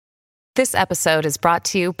This episode is brought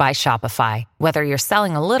to you by Shopify. Whether you're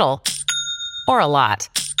selling a little or a lot,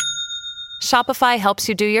 Shopify helps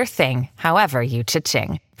you do your thing, however you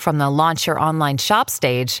cha-ching. From the launch your online shop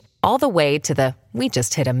stage, all the way to the we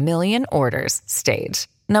just hit 1 million orders stage.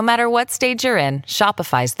 No matter what stage you're in,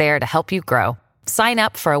 Shopify's there to help you grow. Sign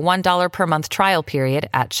up for a $1 per month trial period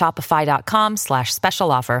at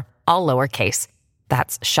shopify.com/special offer, all lowercase.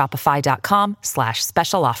 That's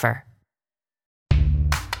shopify.com/special offer.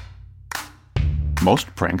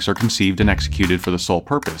 Most pranks are conceived and executed for the sole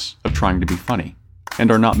purpose of trying to be funny,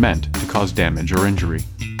 and are not meant to cause damage or injury.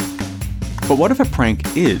 But what if a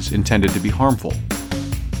prank is intended to be harmful?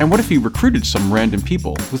 And what if you recruited some random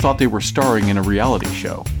people who thought they were starring in a reality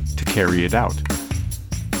show to carry it out?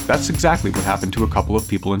 That's exactly what happened to a couple of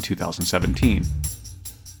people in 2017.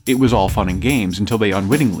 It was all fun and games until they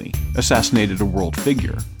unwittingly assassinated a world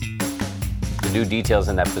figure. The new details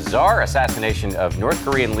in that bizarre assassination of North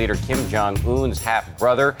Korean leader Kim Jong-un's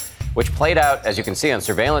half-brother, which played out, as you can see on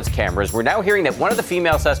surveillance cameras. We're now hearing that one of the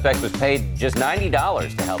female suspects was paid just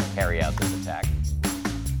 $90 to help carry out this attack.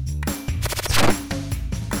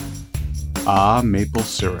 Maple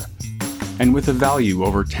syrup. And with a value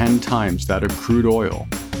over 10 times that of crude oil,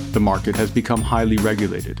 the market has become highly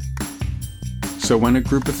regulated. So when a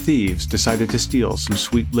group of thieves decided to steal some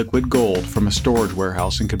sweet liquid gold from a storage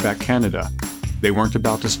warehouse in Quebec, Canada, they weren't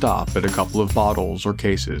about to stop at a couple of bottles or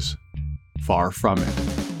cases. Far from it.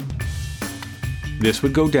 This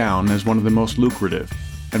would go down as one of the most lucrative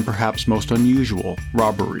and perhaps most unusual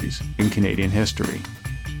robberies in Canadian history.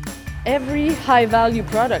 Every high-value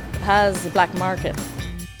product has a black market.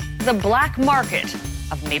 The black market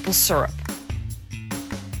of maple syrup.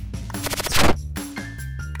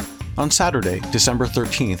 On Saturday, December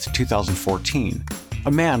 13th, 2014, a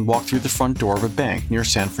man walked through the front door of a bank near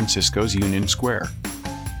San Francisco's Union Square.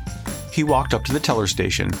 He walked up to the teller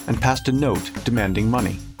station and passed a note demanding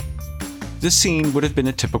money. This scene would have been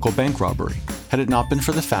a typical bank robbery had it not been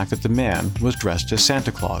for the fact that the man was dressed as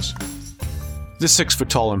Santa Claus. The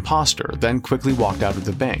 6-foot-tall imposter then quickly walked out of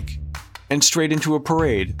the bank and straight into a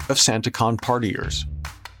parade of SantaCon partiers.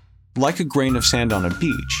 Like a grain of sand on a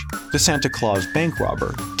beach, the Santa Claus bank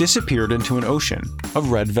robber disappeared into an ocean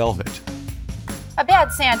of red velvet. A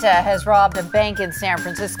bad Santa has robbed a bank in San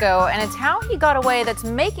Francisco, and it's how he got away that's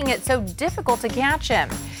making it so difficult to catch him.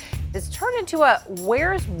 It's turned into a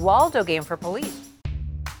Where's Waldo game for police.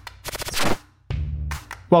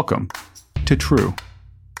 Welcome to True.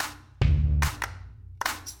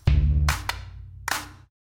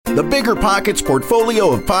 The Bigger Pockets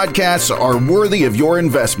portfolio of podcasts are worthy of your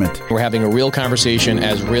investment. We're having a real conversation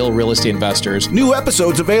as real estate investors. New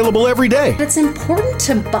episodes available every day. It's important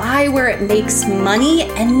to buy where it makes money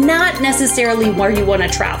and not necessarily where you want to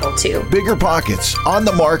travel to. Bigger Pockets, On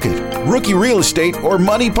the Market, Rookie Real Estate, or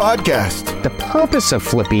Money Podcast. The purpose of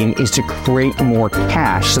flipping is to create more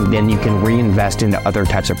cash so then you can reinvest into other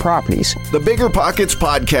types of properties. The Bigger Pockets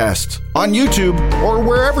Podcast, on YouTube or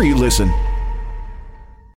wherever you listen.